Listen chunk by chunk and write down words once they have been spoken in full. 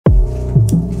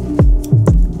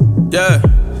Yeah.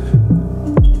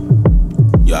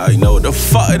 You already know what the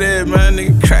fuck it is, man.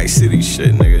 Nigga, crack city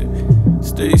shit, nigga.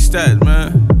 Stizzy Stackz,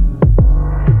 man.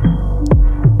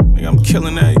 Nigga, I'm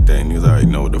killing everything. Niggas already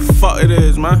know what the fuck it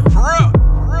is, man. For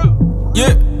real.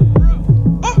 Yeah.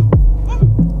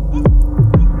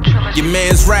 Your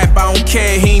man's rap, I don't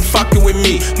care, he ain't fucking with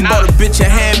me. He bought a bitch a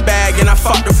handbag and I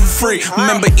fucked her for free.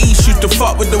 Remember East used to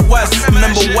fuck with the West.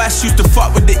 Remember West used to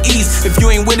fuck with the East. If you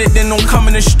ain't with it, then don't come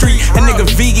in the street. That nigga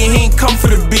vegan, he ain't come for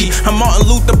the beat. I'm Martin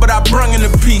Luther, but I brung in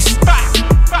the peace.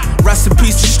 Rest in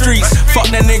peace to streets. Fuck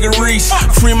that nigga Reese.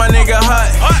 Free my nigga Hut.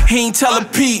 He ain't tell a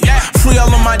Pete. Free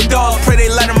all of my dogs. Pray they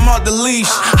let him off the leash.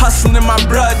 Hustling in my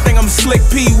blood. Think I'm slick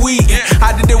Pee-wee.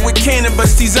 I did it with Cannon, but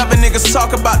these other niggas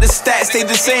talk about the stats. They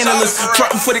just analysts.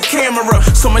 Frontin' for the camera.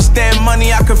 So much damn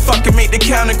money I could fucking make the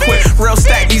counter quit. Real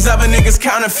stack. These other niggas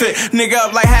counterfeit. Nigga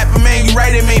up like half a man. You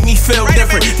right, it made me feel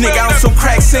different. Nigga, I'm so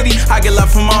crack city. I get love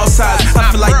from all sides.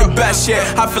 I feel like the best, yeah.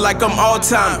 I feel like I'm all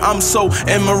time. I'm so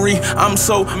Emery. I'm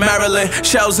so Maryland,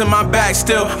 shells in my bag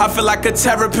still. I feel like a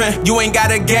terrapin. You ain't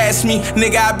gotta gas me,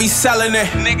 nigga. I be selling it.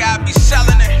 Nigga, I be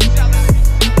selling it.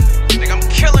 Nigga, I'm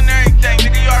killing everything.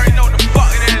 Nigga, you already know what the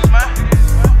fuck it is, man.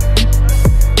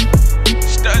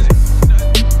 Stizzy.